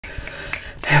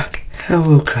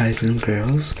Hello guys and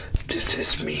girls, this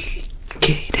is me,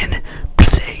 Caden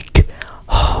Blake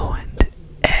Holland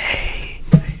A.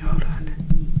 Wait, hold on.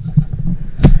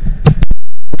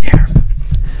 There.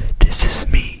 This is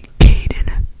me,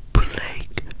 Caden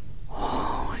Blake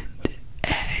Holland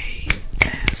ASMR.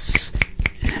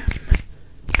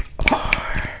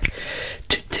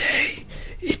 Today,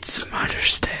 it's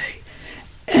Mother's Day,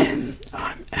 and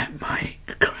I'm at my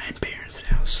grandparents'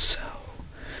 house,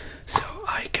 so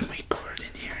I can record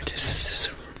in here. This is this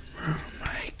room,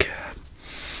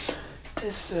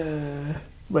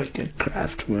 like a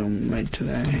craft room right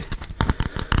today.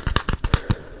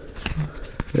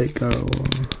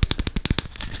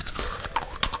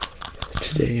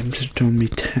 Today I'm just gonna be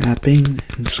tapping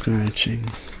and scratching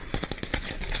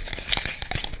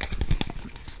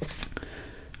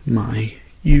my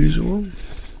usual.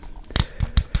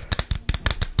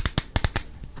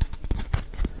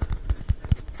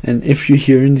 And if you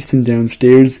hear anything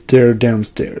downstairs, they're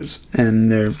downstairs.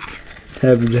 And they're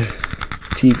having the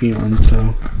TV on,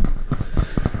 so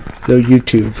they're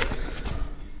YouTube.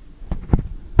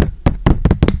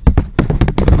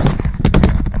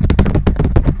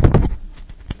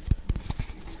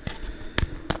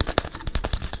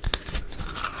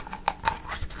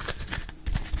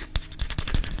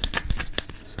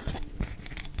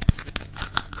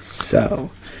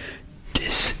 So,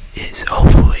 this is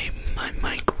hopefully my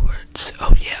mic works.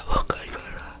 Oh yeah, look, I got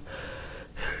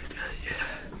yeah.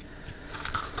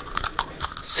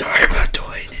 Sorry about the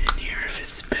lighting in here if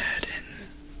it's bad.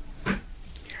 And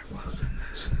here, look,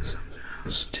 this is something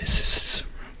else. This is a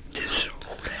room. This is an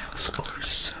old house, of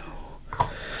course. So.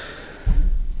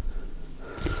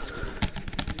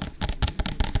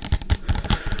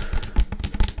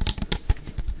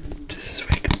 This is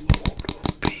like an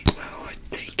old beat. Well, I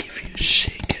think if you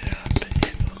shake it up,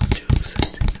 it will do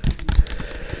something.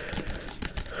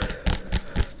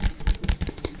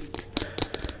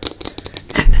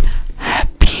 And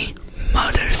happy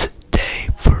Mother's Day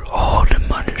for all the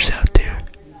mothers out there.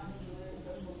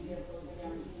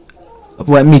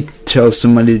 Let me tell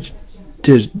somebody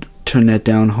to turn that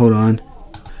down. Hold on.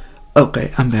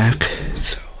 Okay, I'm back.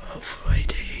 So hopefully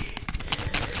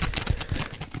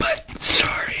but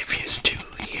sorry if you do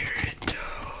hear it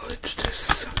though. It's just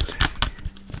something.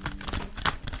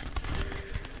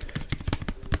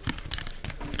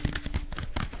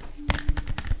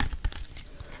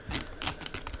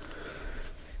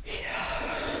 Yeah,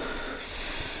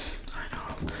 I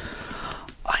know.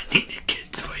 I need to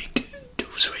get like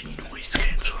those like noise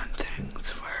canceling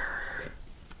things where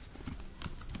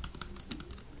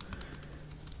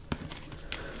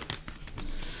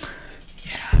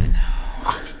yeah, I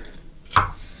know.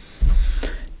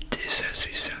 This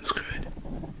actually sounds good.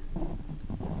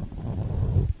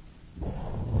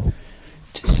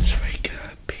 This is like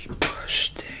a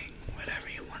paintbrush thing, whatever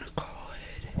you want to call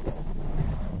it.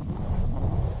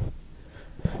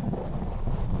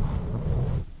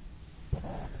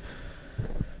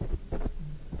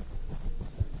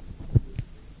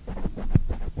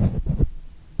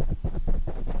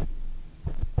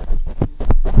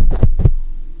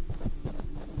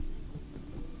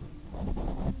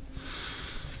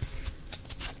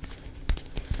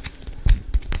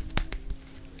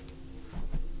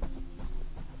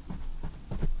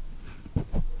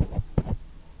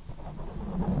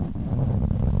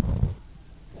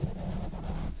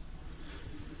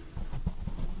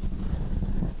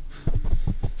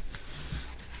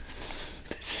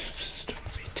 This is just gonna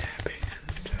be tapping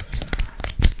and stuff.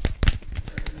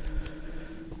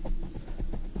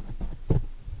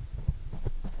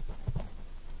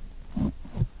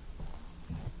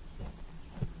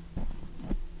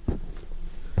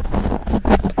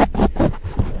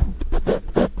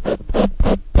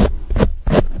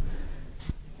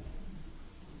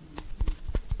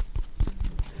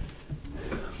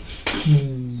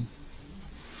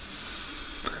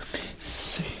 Let me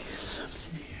see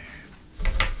something here.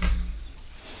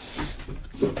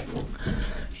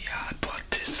 Yeah, I bought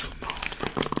this from home.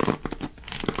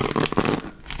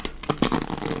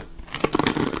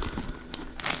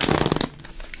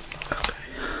 Okay.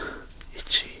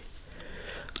 Itchy.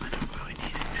 I don't really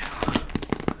need it now.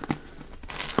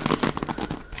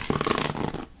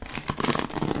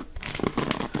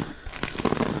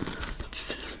 What's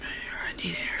this mayor? I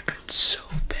need a haircut so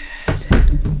bad.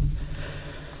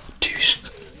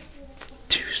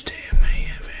 Tuesday I might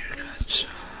have a haircut, so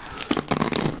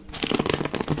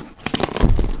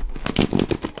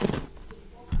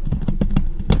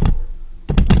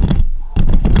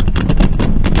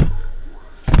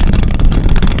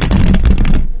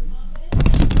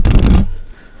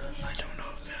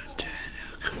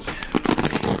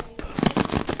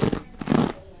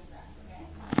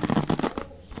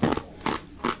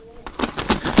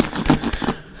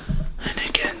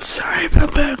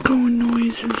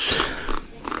is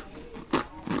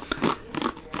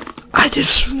I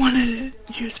just wanted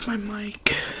to use my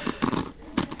mic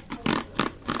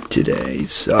today,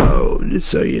 so just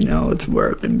so you know it's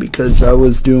working, because I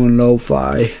was doing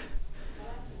lo-fi.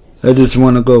 I just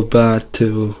want to go back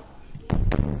to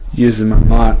using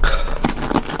my mic,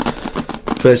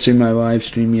 especially my live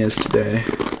stream yesterday.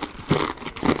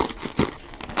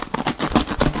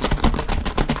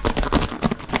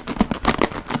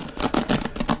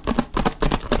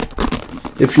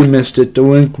 If you missed it, the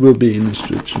link will be in the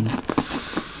description.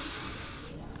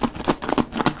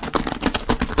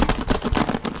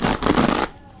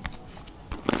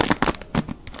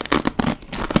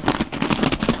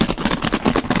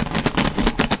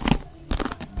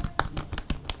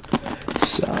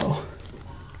 So,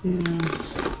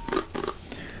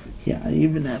 yeah, I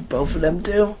even have both of them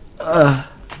too.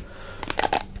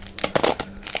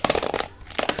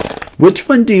 Which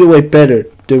one do you like better?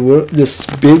 This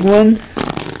big one?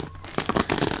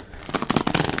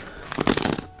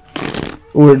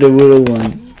 Or the little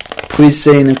one? Please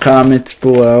say in the comments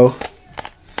below.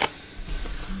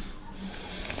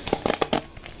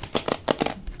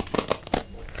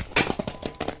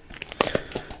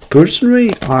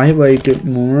 Personally, I like it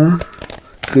more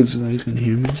because I can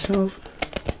hear myself.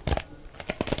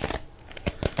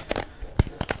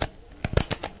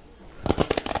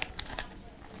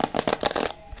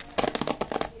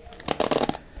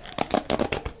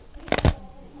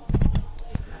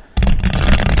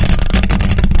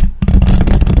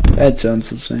 That sounds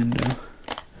the same though.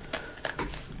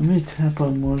 Let me tap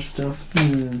on more stuff.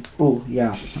 Oh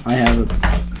yeah, I have a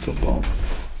football.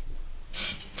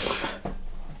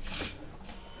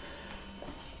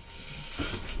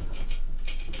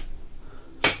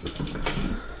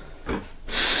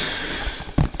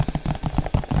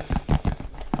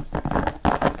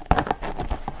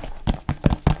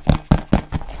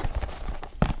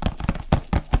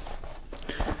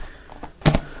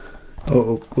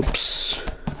 Oh, oops.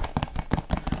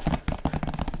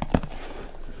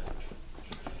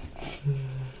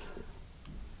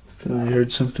 I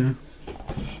heard something.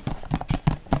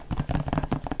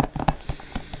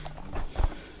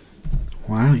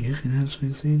 Wow, you can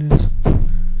actually see this.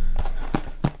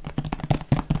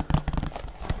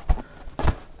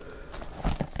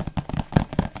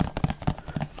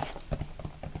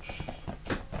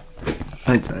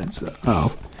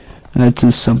 Oh, that's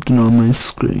just something on my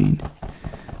screen.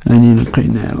 I need to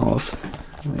clean that off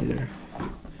later.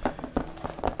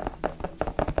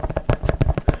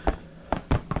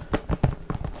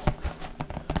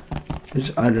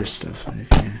 There's other stuff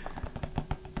right here.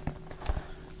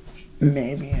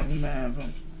 Maybe I have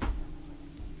them.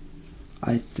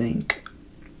 I think.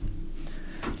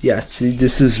 Yeah, see,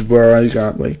 this is where I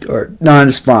got like art. Not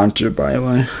a sponsor, by the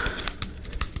way.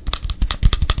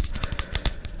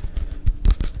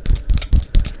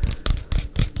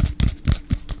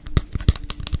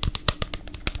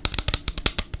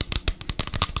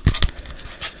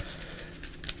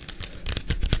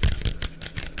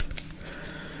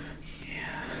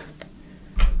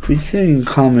 Please say in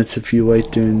comments if you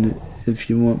like doing, if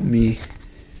you want me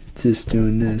just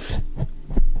doing this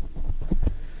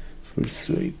for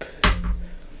sleep.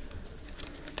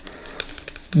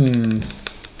 Yeah,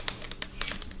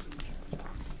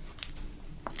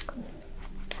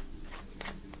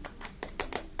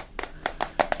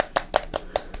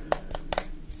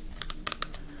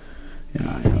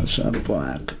 I also have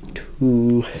black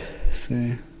too.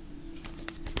 See.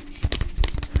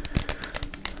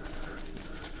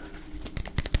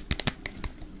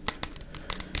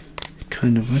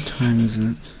 Kind of, what time is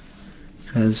it?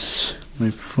 Because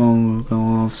my phone will go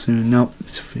off soon. Nope,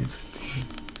 it's 15.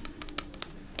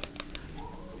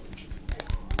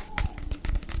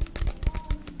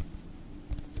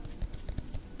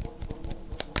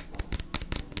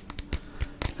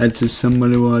 That's just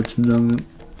somebody watching on it.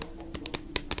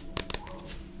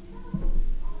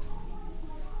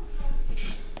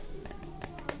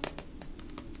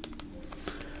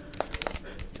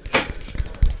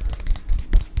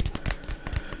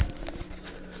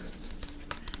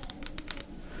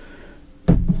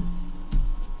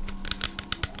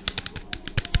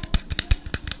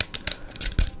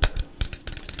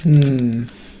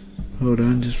 Hold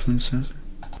on just 1 second.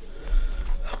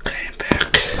 Okay, I'm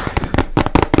back.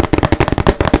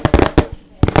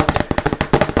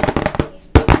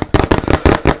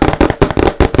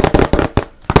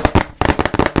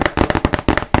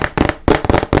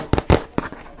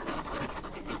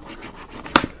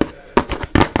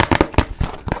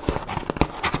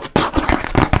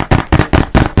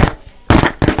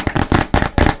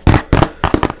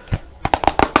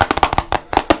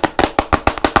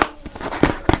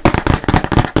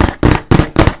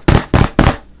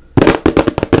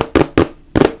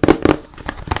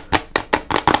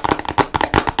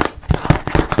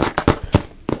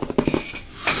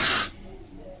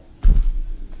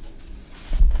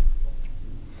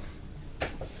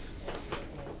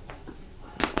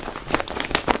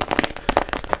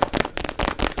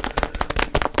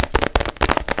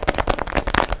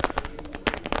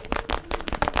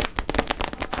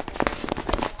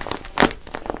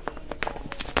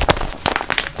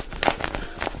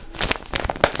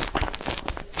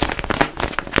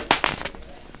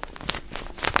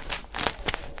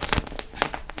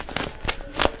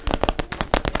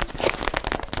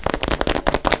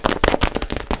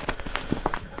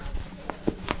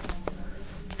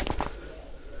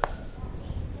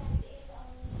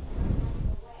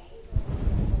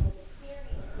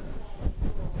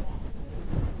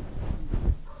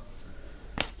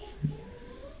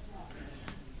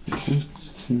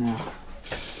 No.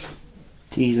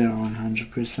 These are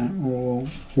 100%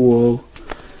 wool.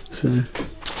 So.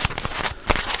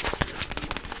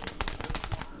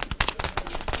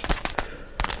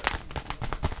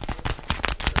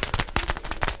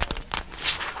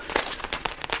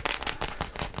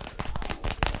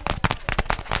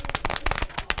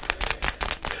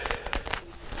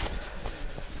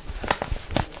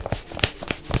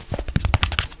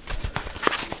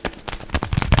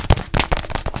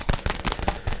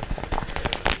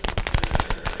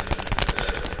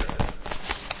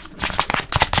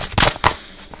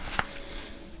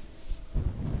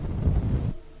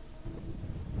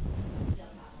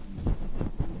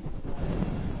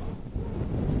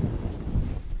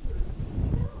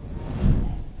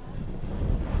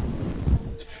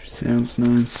 Sounds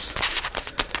nice.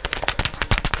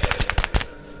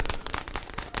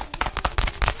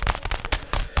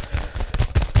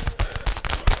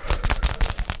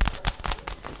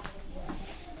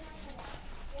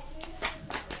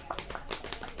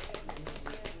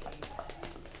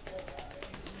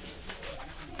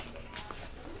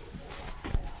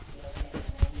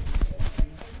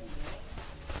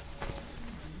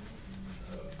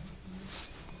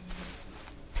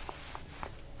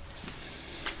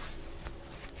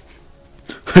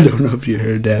 I don't know if you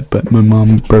heard that, but my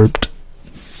mom burped.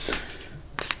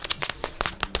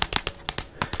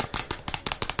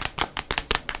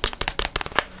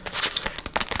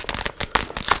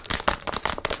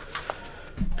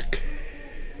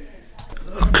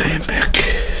 Okay, I'm back.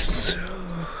 So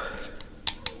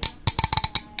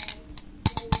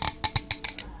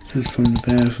this is from the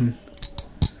bathroom.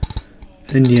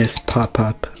 And yes, Pop,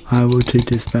 I will take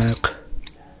this back.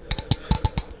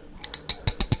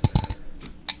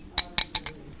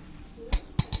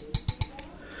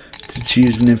 Just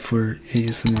using it for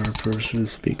ASMR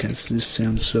purposes because this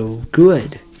sounds so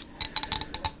good.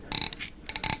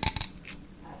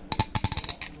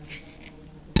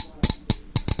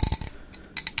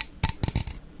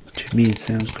 To me it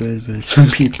sounds good, but some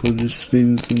people just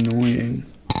think it's annoying.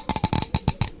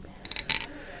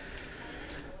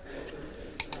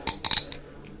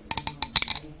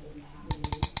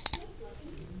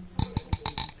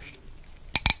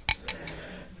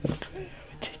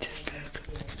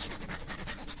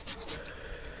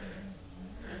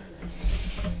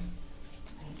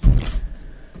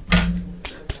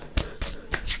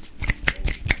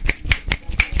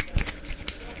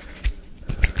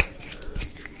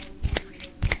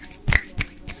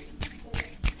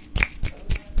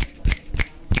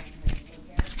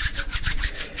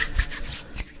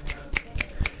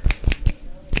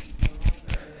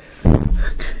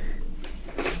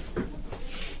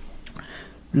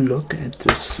 Look at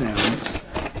the sounds.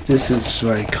 This is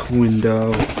like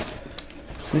window.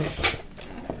 See,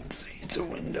 it's a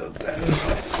window then.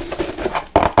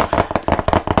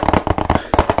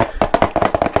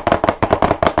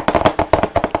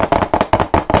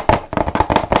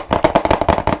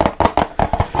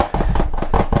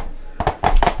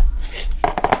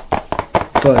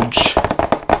 Fudge.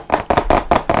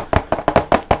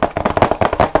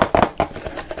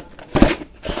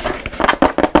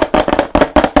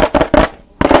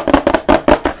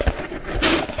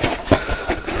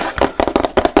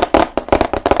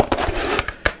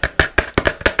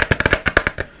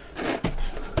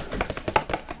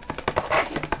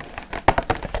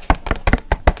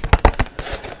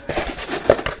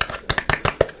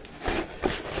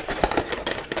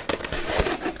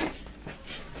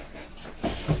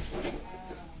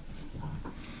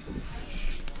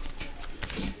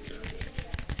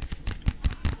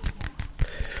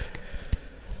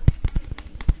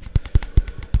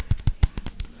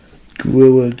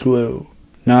 Gorilla Glue.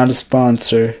 Not a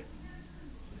sponsor,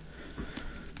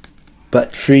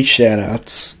 but free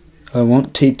shoutouts. I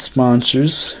won't take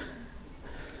sponsors.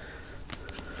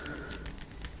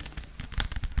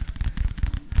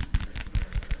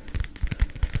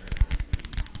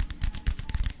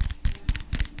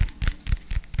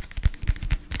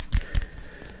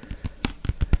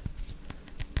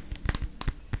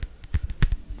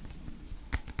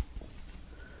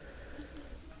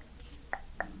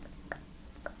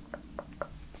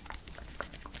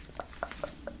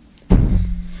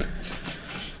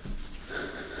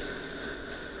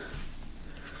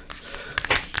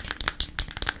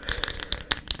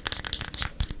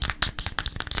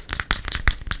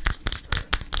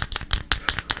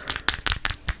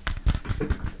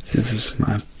 This is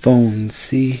my phone,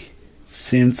 see?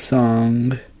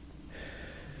 Samsung.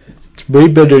 It's way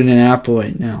better than Apple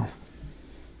right now.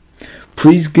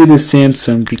 Please get a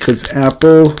Samsung because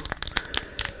Apple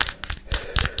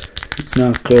is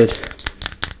not good.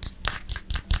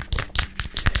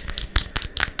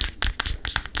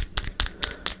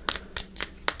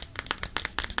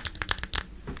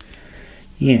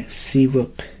 Yeah, see,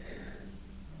 look.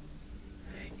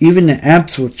 Even the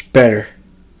apps looks better.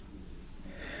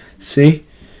 See?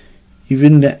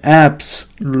 Even the apps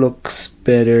looks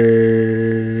better.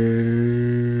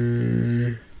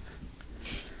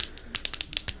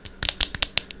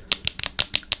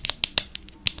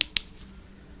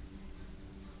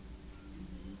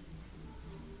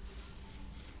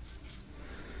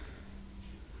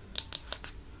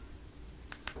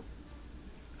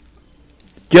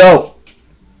 Yo,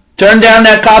 turn down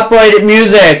that copyrighted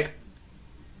music.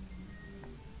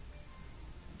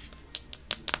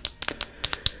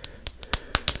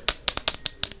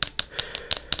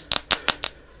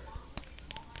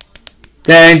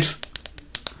 Thanks.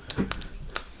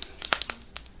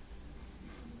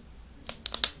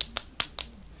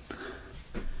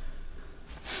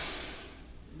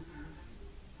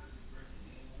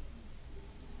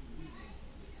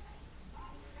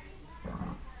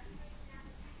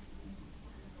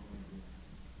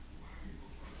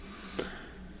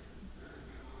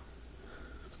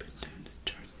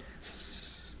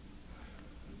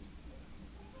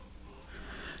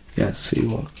 Yeah, see,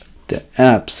 look. The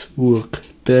apps look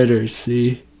better,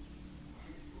 see?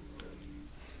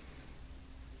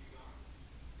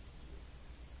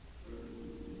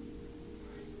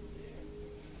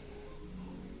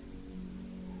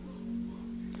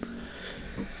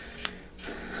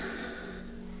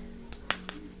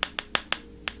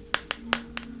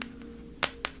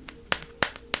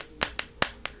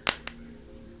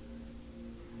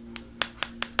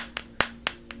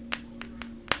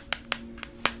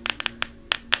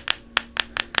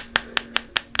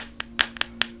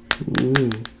 Ooh.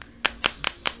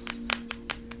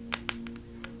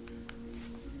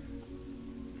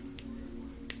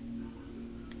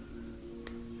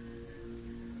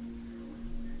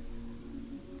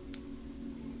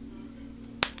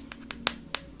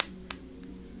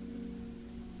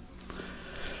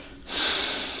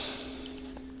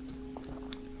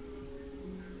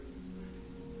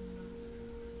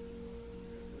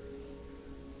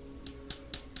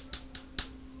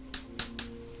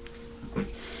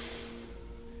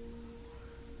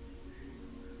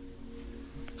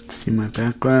 See my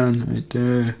background right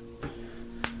there.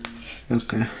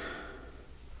 Okay.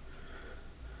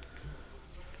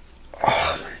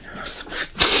 Oh my nose.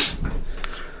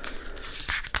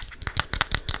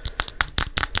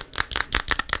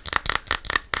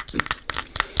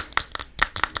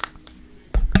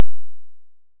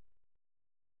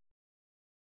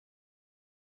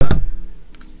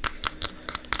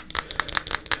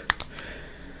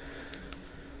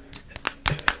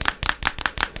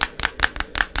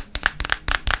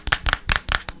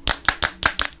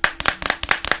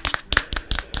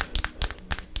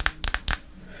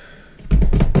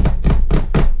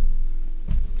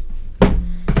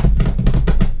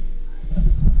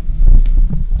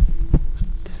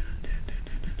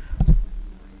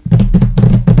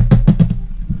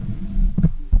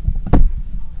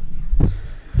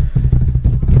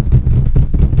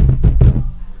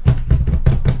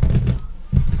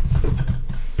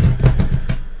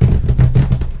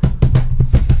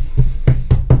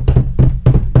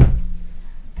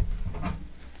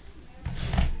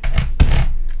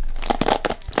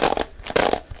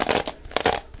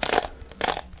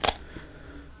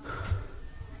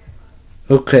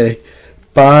 Okay,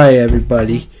 bye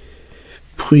everybody.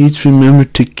 Please remember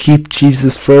to keep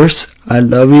Jesus first. I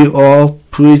love you all.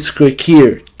 Please click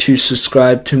here to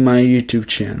subscribe to my YouTube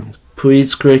channel.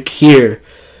 Please click here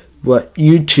what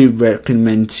YouTube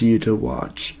recommends you to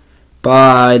watch.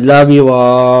 Bye. Love you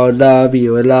all. Love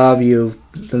you. I love you.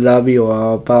 I love you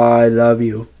all. Bye. Love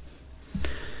you.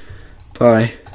 Bye.